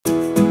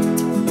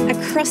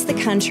Across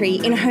the country,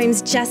 in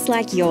homes just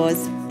like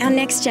yours, our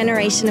next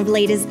generation of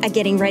leaders are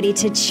getting ready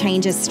to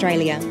change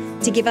Australia,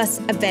 to give us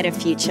a better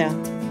future.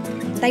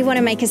 They want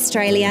to make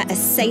Australia a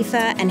safer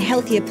and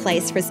healthier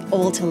place for us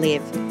all to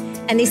live.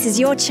 And this is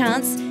your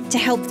chance to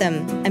help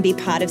them and be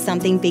part of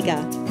something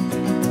bigger.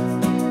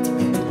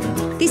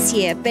 This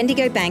year,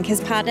 Bendigo Bank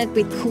has partnered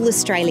with Cool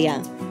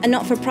Australia, a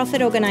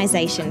not-for-profit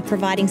organisation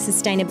providing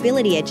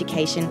sustainability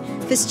education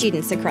for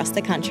students across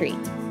the country.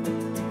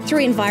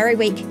 Through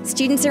Enviroweek,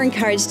 students are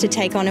encouraged to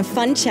take on a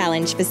fun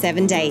challenge for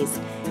 7 days,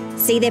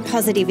 see their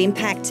positive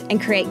impact and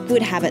create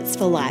good habits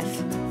for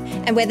life.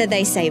 And whether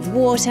they save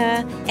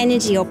water,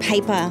 energy or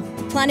paper,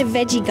 plant a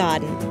veggie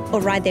garden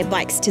or ride their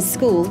bikes to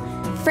school,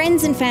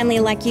 friends and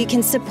family like you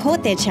can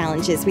support their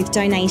challenges with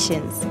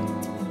donations.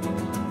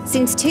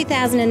 Since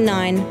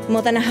 2009,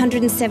 more than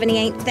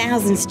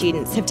 178,000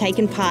 students have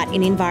taken part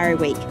in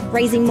Enviroweek,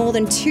 raising more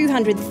than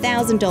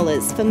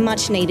 $200,000 for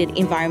much-needed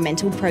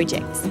environmental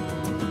projects.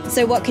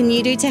 So what can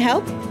you do to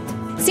help?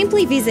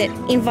 Simply visit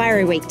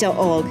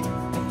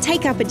enviroweek.org,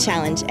 take up a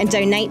challenge and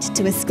donate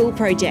to a school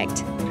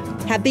project.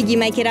 How big you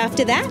make it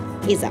after that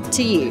is up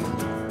to you.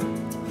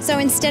 So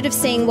instead of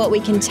seeing what we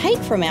can take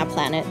from our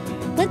planet,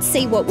 let's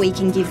see what we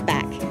can give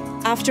back.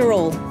 After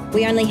all,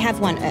 we only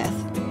have one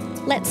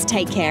Earth. Let's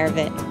take care of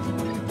it.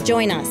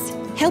 Join us,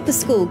 help a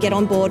school get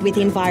on board with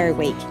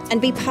Enviroweek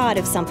and be part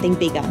of something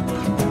bigger.